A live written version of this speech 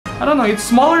I don't know, it's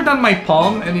smaller than my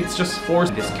palm and it's just for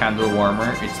this candle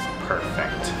warmer. It's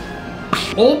perfect.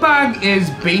 All bag is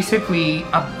basically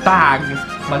a bag.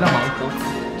 Malamang po.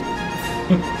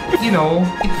 You know,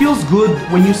 it feels good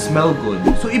when you smell good.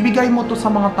 So ibigay mo to sa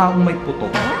mga taong may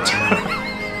putok.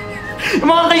 Yung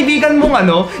mga kaibigan mong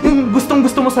yung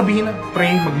gustong-gusto mo sabihin na, pre,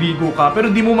 magligo ka,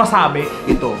 pero di mo masabi,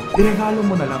 ito, iregalo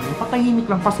mo na lang, patahimik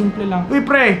lang, pasimple lang. Uy,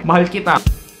 pre, mahal kita.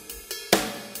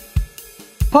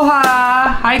 Hoha!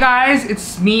 Hi guys,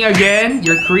 it's me again,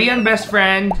 your Korean best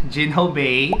friend,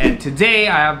 JinHobae. And today,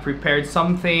 I have prepared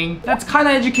something that's kind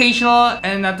of educational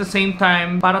and at the same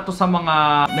time, para to sa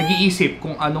mga nag-iisip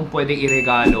kung anong pwedeng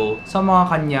iregalo sa mga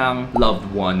kanyang loved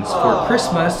ones for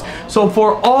Christmas. So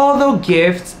for all the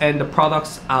gifts and the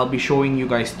products I'll be showing you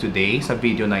guys today sa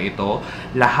video na ito,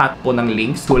 lahat po ng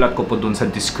links, sulat ko po dun sa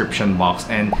description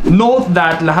box. And note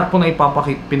that lahat po na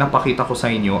pinapakita ko sa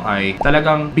inyo ay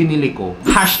talagang binili ko.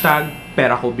 Hashtag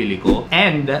pera ko bili ko.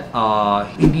 And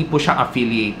hindi po siya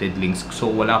affiliated links. So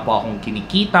wala po akong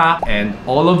kinikita. And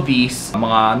all of these,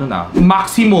 mga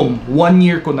maximum 1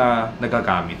 year ko na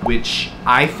nagagamit. Which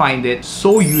I find it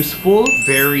so useful,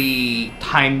 very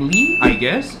timely, I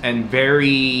guess. And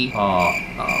very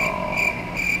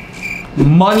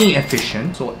money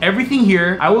efficient. So everything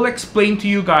here, I will explain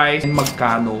to you guys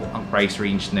magkano ang price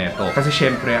range nito. Kasi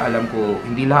syempre, alam ko,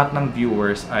 hindi lahat ng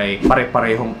viewers ay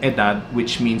pare-parehong edad,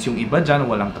 which means yung iba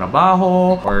dyan walang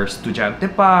trabaho or estudyante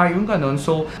pa, yung ganun.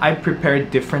 So I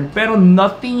prepared different, pero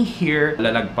nothing here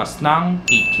lalagpas ng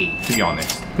 8K, to be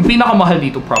honest. Yung pinakamahal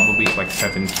dito probably is like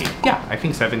 7K. Yeah, I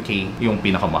think 7K yung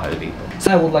pinakamahal dito. So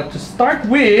I would like to start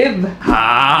with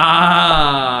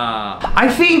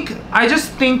I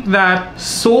just think that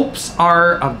soaps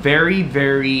are a very,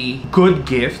 very good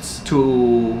gifts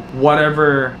to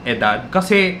whatever edad.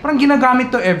 Kasi parang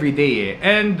ginagamit to everyday eh.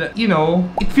 And, you know,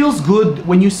 it feels good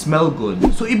when you smell good.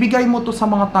 So, ibigay mo to sa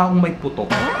mga taong may putok.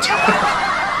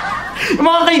 Yung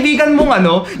mga kaibigan mong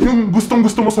yung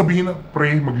gustong-gusto mo sabihin na,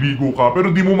 pre, magligo ka, pero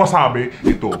di mo masabi,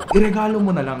 ito, iregalo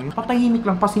mo na lang, yung patahimik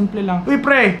lang, pasimple lang. Uy,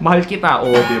 pre, mahal kita,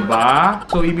 diba?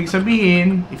 So, ibig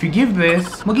sabihin, if you give this,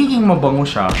 magiging mabango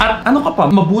siya. At ano ka pa,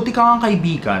 mabuti ka kang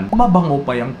kaibigan, mabango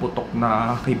pa yung putok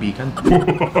na kaibigan.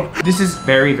 This is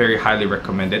very, very highly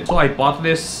recommended. So, I bought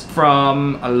this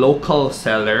from a local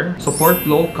seller. Support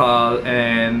local,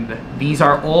 and these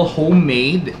are all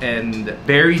homemade and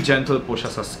very gentle po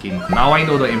siya sa skin. Now I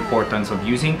know the importance of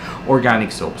using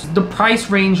organic soaps. The price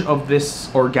range of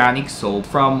this organic soap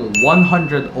from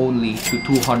 100 only to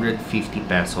 250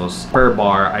 pesos per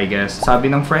bar, I guess.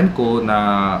 Sabi ng friend ko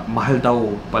na mahal daw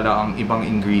pala ang ibang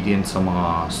ingredients sa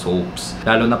mga soaps,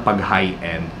 lalo na pag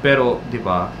high-end. Pero, di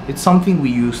ba, it's something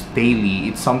we use daily.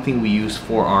 It's something we use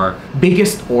for our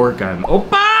biggest organ.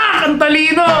 Opa! Ang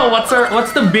talino!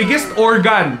 What's the biggest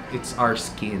organ? It's our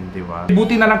skin, di ba?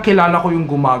 Buti na lang kilala ko yung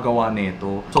gumagawa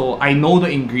nito. So, I know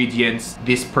the ingredients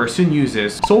this person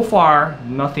uses. So far,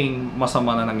 nothing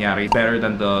masama na nangyari. Better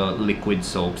than the liquid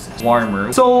soaps. Warmer.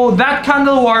 So, that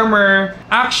candle warmer,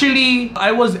 actually,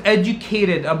 I was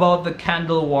educated about the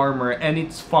candle warmer and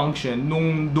its function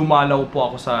nung dumalaw po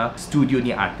ako sa studio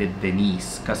ni Ate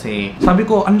Denise. Kasi, sabi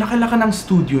ko, ang laki-laki ng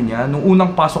studio niya. Nung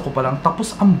unang pasok ko pa lang,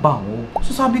 tapos ang bango.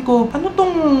 So, sabi ko, ano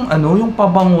tong, yung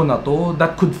pabango na to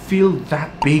that could fill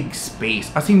that big space?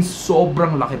 As in,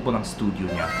 sobrang laki po ng studio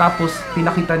niya. Tapos,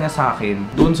 pinakita niya sa akin,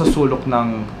 doon sa sulok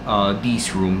ng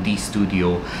D's room, D's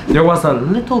studio, there was a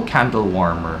little candle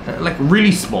warmer. Like,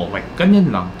 really small. Like,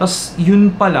 ganyan lang. Tapos,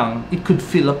 yun pa lang, it could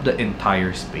fill up the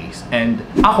entire space. And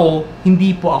ako,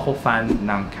 hindi po ako fan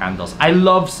ng candles. I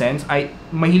love scents.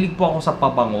 Mahilig po ako sa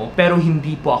pabango, pero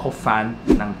hindi po ako fan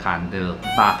ng candle.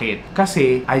 Bakit?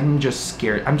 Kasi I'm just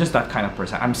scared. I'm just that kind of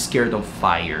person. I'm scared of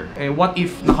fire. Eh, what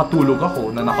if nakatulog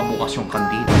ako na nakabukas yung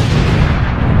kandila?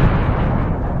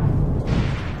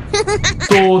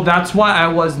 So that's why I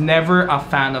was never a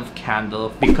fan of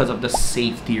candle because of the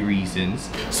safety reasons.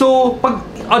 So pag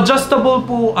adjustable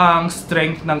po ang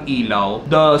strength ng ilaw,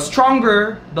 the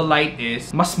stronger the light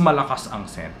is, mas malakas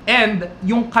ang scent. And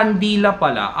yung kandila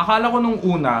pala, akala ko nung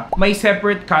una may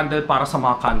separate candle para sa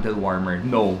mga candle warmer.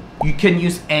 No, you can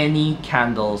use any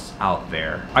candles out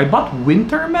there. I bought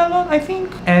winter melon, I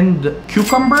think, and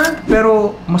cucumber,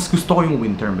 pero mas gusto ko yung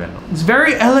winter melon. It's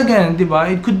very elegant, di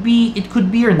ba? It could be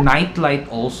your night light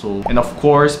also. And of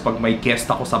course, pag may guest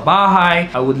ako sa bahay,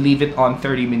 I would leave it on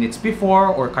 30 minutes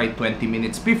before or kahit 20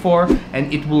 minutes before,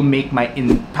 and it will make my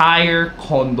entire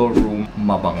condo room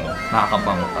mabango.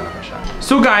 Nakakabango talaga siya.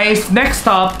 So guys, next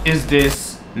up is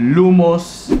this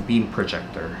LUMOS beam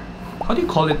projector. how do you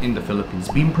call it in the Philippines?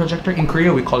 Beam projector? In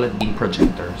Korea, we call it beam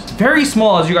projectors. It's very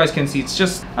small, as you guys can see. It's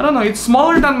just, I don't know, it's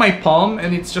smaller than my palm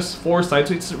and it's just 4 sides.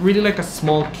 So it's really like a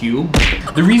small cube.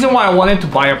 The reason why I wanted to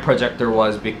buy a projector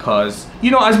was because,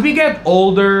 you know, as we get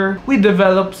older, we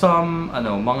develop some,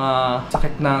 mga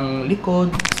sakit ng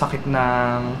likod, sakit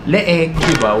ng leeg,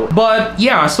 diba? But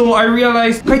yeah, so I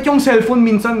realized, kahit yung cellphone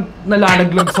minsan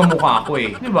nalalaglag sa mukha ko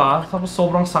eh. Diba? Tapos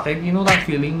sobrang sakit. You know that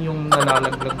feeling? Yung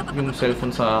nalalaglag yung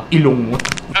cellphone sa ilong mo.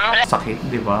 Sakit,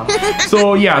 diba?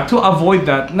 So yeah, to avoid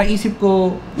that, naisip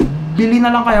ko, bili na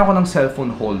lang kaya ako ng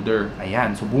cellphone holder.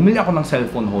 Ayan, so bumili ako ng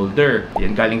cellphone holder.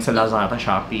 Yan, galing sa Lazada,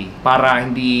 Shopee. Para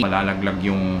hindi malalaglag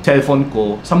yung cellphone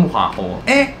ko sa mukha ko.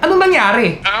 Eh, ano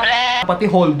nangyari? Pati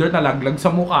holder nalaglag sa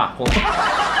mukha ko.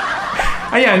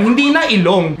 Ayan, hindi na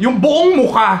ilong. Yung buong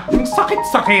mukha. Yung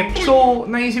sakit-sakit. So,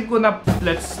 naisip ko na,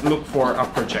 let's look for a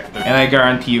projector. And I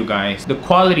guarantee you guys, the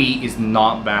quality is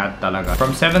not bad talaga.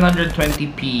 From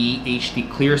 720p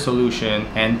HD clear solution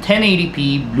and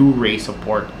 1080p Blu-ray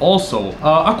support also.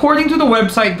 According to the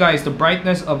website, guys, the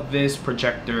brightness of this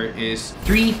projector is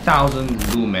 3000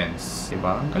 lumens.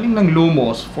 Diba? Ang galing ng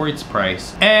Lumos for its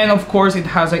price. And of course, it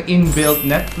has an inbuilt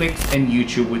Netflix and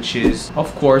YouTube, which is, of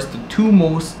course, the two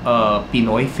most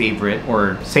Pinoy favorite,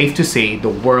 or safe to say, the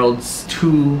world's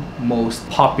two most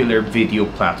popular video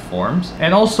platforms.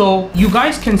 And also, you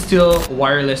guys can still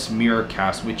wireless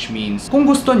mirrorcast, which means kung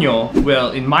gusto nyo,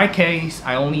 well, in my case,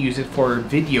 I only use it for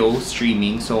video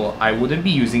streaming, so I wouldn't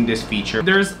be using this feature.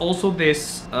 There's also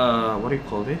this, what do you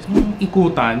call this? Yung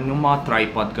ikutan, yung mga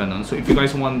tripod ganun. So if you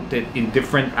guys want it in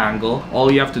different angle,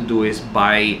 all you have to do is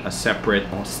buy a separate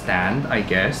stand, I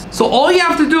guess. So all you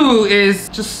have to do is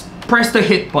just press the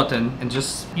hit button and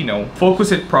just, you know,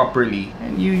 focus it properly,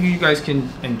 and you guys can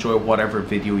enjoy whatever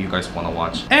video you guys want to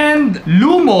watch. And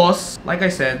Lumos, like I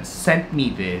said, sent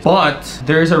me this, but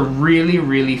there's a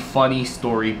really funny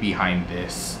story behind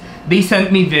this. They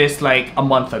sent me this like a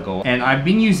month ago and I've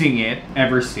been using it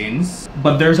ever since.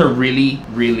 But there's a really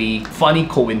funny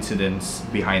coincidence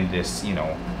behind this, you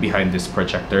know, behind this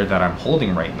projector that I'm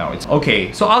holding right now. It's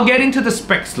okay, so I'll get into the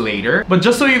specs later. But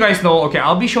just so you guys know, okay,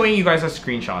 I'll be showing you guys a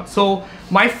screenshot. So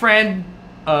my friend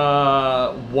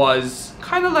was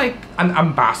kind of like an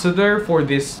ambassador for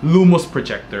this Lumos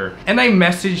projector, and I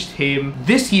messaged him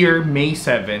this year, May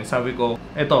 7. Sabi ko,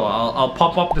 eto, I'll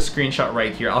pop up the screenshot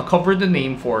right here. I'll cover the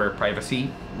name for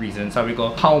privacy reasons. Sabi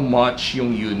ko, how much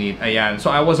yung unit? Ayan.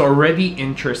 So I was already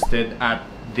interested at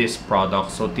this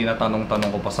product. So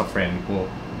tinatanong-tanong ko pa sa friend ko.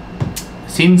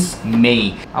 Since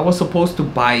May, I was supposed to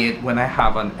buy it when I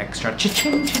have an extra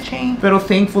cha-ching. Pero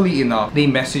thankfully enough, they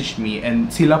messaged me and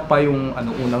sila pa yung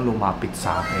unang lumapit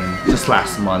sa akin just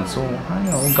last month. So, I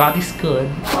know, God is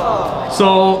good.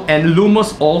 So, and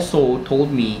Lumos also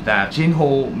told me that,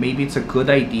 JinHo, maybe it's a good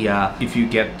idea if you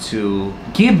get to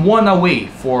give one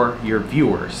away for your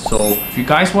viewers. So, if you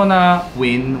guys wanna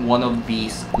win one of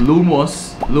these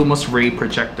Lumos Ray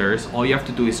projectors, all you have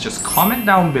to do is just comment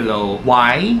down below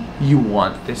why you want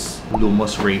this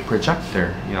Lumos Ray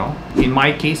projector, you know? In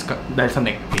my case, dahil sa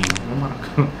neck pain.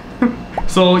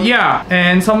 So yeah,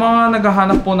 and sa mga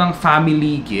naghahanap po ng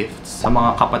family gifts, sa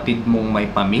mga kapatid mong may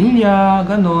pamilya,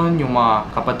 ganon, yung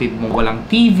mga kapatid mong walang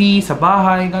TV sa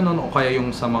bahay, ganon, o kaya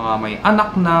yung sa mga may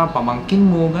anak na, pamangkin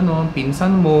mo, ganon,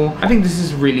 pinsan mo, I think this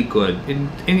is really good. And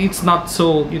it's not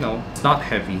so, you know, it's not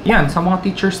heavy. Yan, sa mga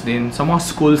teachers din, sa mga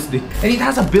schools din. And it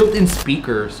has a built-in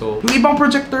speaker. So, yung ibang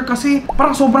projector kasi,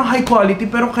 parang sobrang high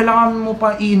quality, pero kailangan mo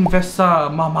pa i-invest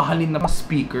sa mamahalin na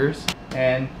speakers.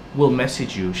 And will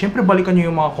message you. Siyempre, balikan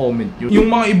nyo yung mga comment nyo. Yung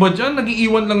mga iba dyan,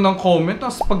 nag-iiwan lang ng comment.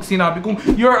 Tapos pag sinabi kong,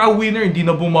 you're a winner, hindi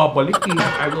na bumabalik.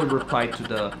 I will reply to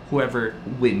the whoever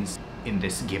wins in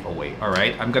this giveaway.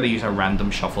 Alright? I'm gonna use a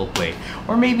random shuffle play.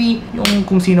 Or maybe, yung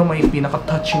kung sino may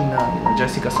pinaka-touching na, you know,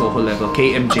 Jessica Soho level,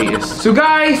 KMJS. So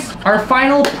guys, our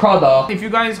final product, if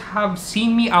you guys have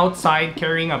seen me outside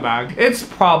carrying a bag, it's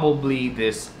probably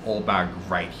this old bag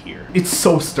right here. It's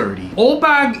so sturdy. Old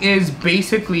bag is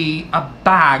basically a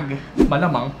bag,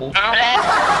 malamang po.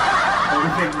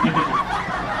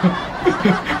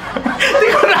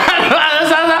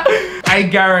 I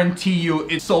guarantee you,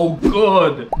 it's so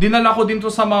good. Dinala ko din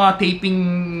to sa mga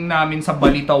taping namin sa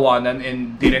Balitawanan,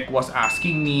 and Direk was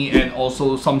asking me, and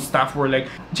also some staff were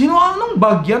like, Jinho, anong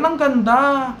bag yan? Ang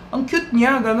ganda. Ang cute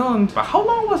niya, ganon. How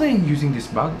long was I using this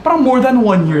bag? Parang more than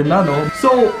 1 year na, no?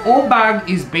 So,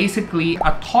 O-bag is basically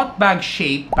a tote bag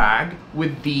shaped bag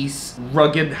with these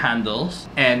rugged handles,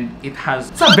 and it's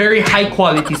a very high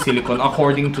quality silicone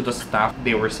according to the staff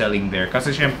they were selling there.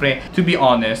 Kasi syempre, to be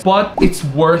honest, but it's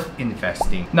worth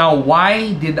investing. Now,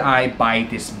 why did I buy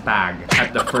this bag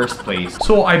at the first place?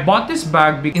 So I bought this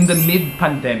bag in the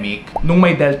mid-pandemic, nung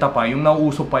may Delta pa, yung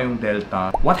nauuso pa yung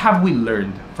Delta. What have we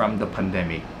learned from the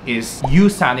pandemic is you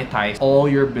sanitize all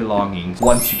your belongings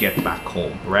once you get back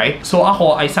home, right? So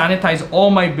ako, I sanitize all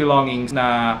my belongings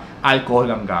na alcohol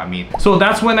ang gamit. So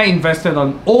that's when I invested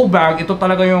on old bag. Ito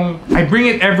talaga yung, I bring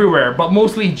it everywhere, but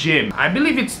mostly gym. I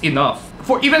believe it's enough.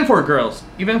 Even for girls,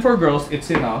 it's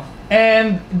enough.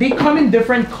 And they come in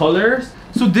different colors.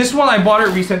 So this one, I bought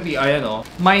it recently. Ayan o.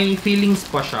 May feelings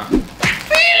pa siya.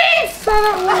 Feelings!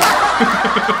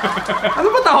 Ano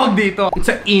ba tawag dito?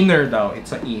 It's an inner daw.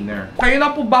 It's an inner. Kayo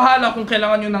na po bahala kung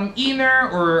kailangan nyo ng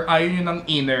inner or ayaw nyo ng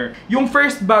inner. Yung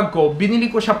first bag ko, binili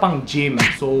ko siya pang gym.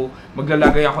 So,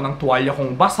 maglalagay ako ng tuwalya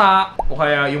kung basa o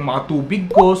kaya yung mga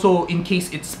tubig ko. So, in case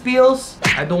it spills,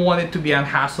 I don't want it to be an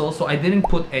hassle. So, I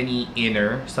didn't put any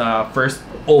inner sa first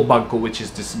old bag ko, which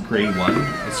is this gray one.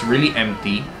 It's really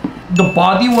empty. The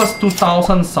body was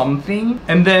 2,000 something,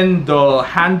 and then the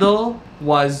handle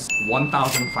was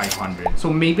 1,500. So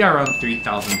maybe around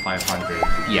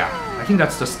 3,500. Yeah, I think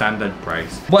that's the standard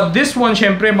price. But this one,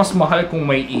 syempre, mas mahal kung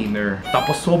may inner.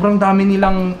 Tapos sobrang dami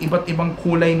nilang iba't ibang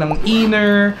kulay ng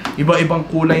inner, iba-ibang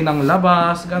kulay ng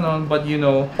labas, ganon. But you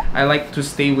know, I like to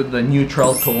stay with the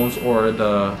neutral tones or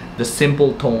the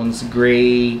simple tones,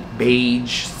 gray,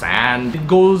 beige, sand. It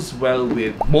goes well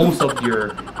with most of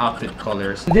your outfit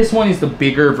colors. This one is the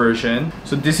bigger version.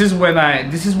 So this is what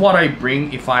I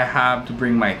bring if I have to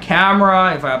bring my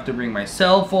camera, if I have to bring my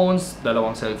cell phones,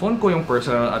 dalawang cellphone ko, yung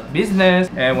personal at business,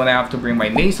 and when I have to bring my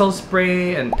nasal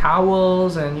spray and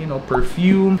towels and you know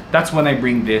perfume, that's when I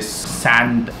bring this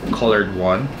sand colored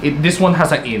one. This one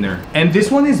has an inner, and this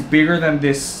one is bigger than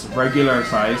this regular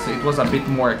size. So it was a bit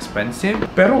more expensive,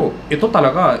 pero ito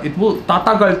talaga,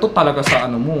 tatagal to talaga sa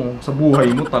ano mo, sa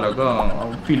buhay mo talaga.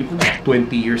 Feel ko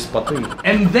 20 years pa to eh.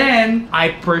 And then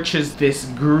I purchased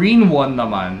this green one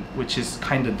naman, which is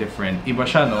kind of different. Iba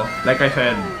siya, no? Like I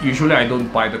said, usually I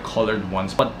don't buy the colored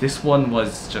ones, but this one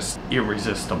was just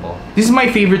irresistible. This is my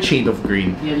favorite shade of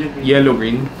green. Yellow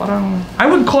green. Parang, I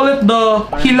would call it the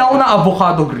hilaw na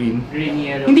avocado green. Green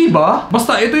yellow. Hindi ba?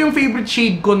 Basta, ito yung favorite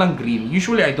shade ko ng green.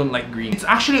 Usually, I don't like green. It's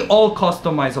actually all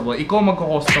customizable. Ikaw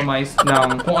magko-customize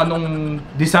ng kung anong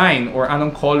design or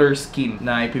anong color scheme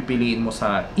na ipipiliin mo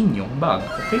sa inyong bag.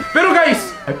 Okay? Pero guys,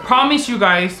 I promise you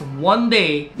guys, one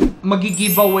day,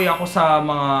 magi-giveaway ako sa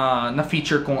mga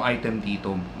na-feature kong item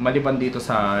dito. Maliban dito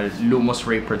sa LUMOS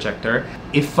RAY Projector.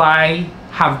 If I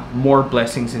have more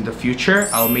blessings in the future,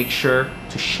 I'll make sure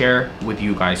to share with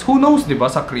you guys. Who knows, diba,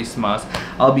 sa Christmas,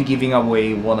 I'll be giving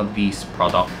away one of these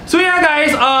products. So yeah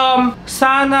guys,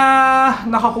 sana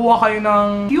nakakuha kayo ng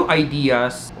few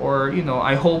ideas or you know,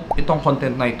 I hope itong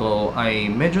content na ito ay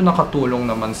medyo nakatulong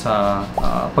naman sa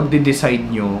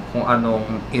pagde-decide nyo kung anong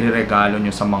ireregalo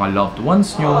nyo sa mga loved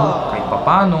ones nyo, kahit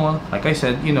papano. Like I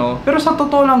said, you know, pero sa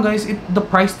totoo lang guys, the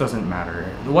price doesn't matter.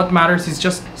 What matters is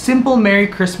just simple Merry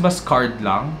Christmas card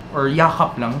lang or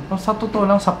yakap lang. Sa totoo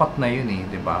lang, sapat na yun eh,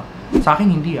 diba? Sa akin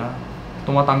hindi ah.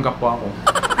 Tumatanggap po ako.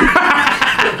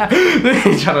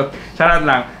 Charot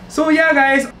lang. So yeah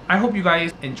guys, I hope you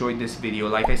guys enjoyed this video.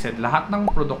 Like I said, lahat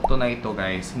ng produkto na ito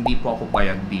guys, hindi po ako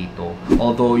bayad dito.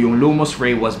 Although yung LUMOS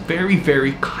RAY was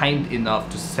very kind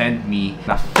enough to send me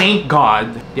na thank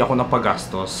God, di ako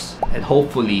napagastos. And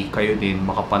hopefully, kayo din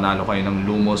makapanalo kayo ng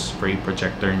LUMOS RAY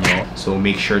Projector nyo. So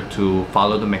make sure to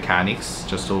follow the mechanics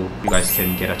just so you guys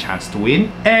can get a chance to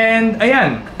win. And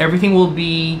ayan, everything will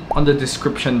be on the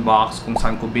description box kung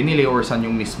saan ko binili or saan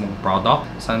yung mismong product.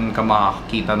 Saan ka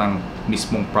makakita ng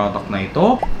mismong product na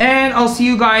ito. And I'll see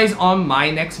you guys on my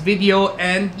next video.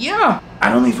 And yeah, I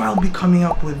don't know if I'll be coming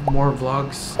up with more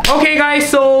vlogs. Okay guys,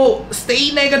 so stay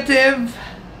negative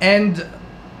and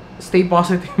stay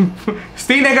positive.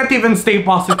 Stay negative and stay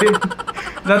positive.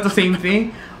 That's the same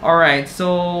thing. Alright,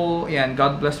 so yan,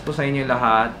 God bless po sa inyo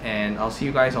lahat. And I'll see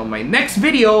you guys on my next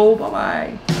video.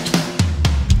 Bye-bye!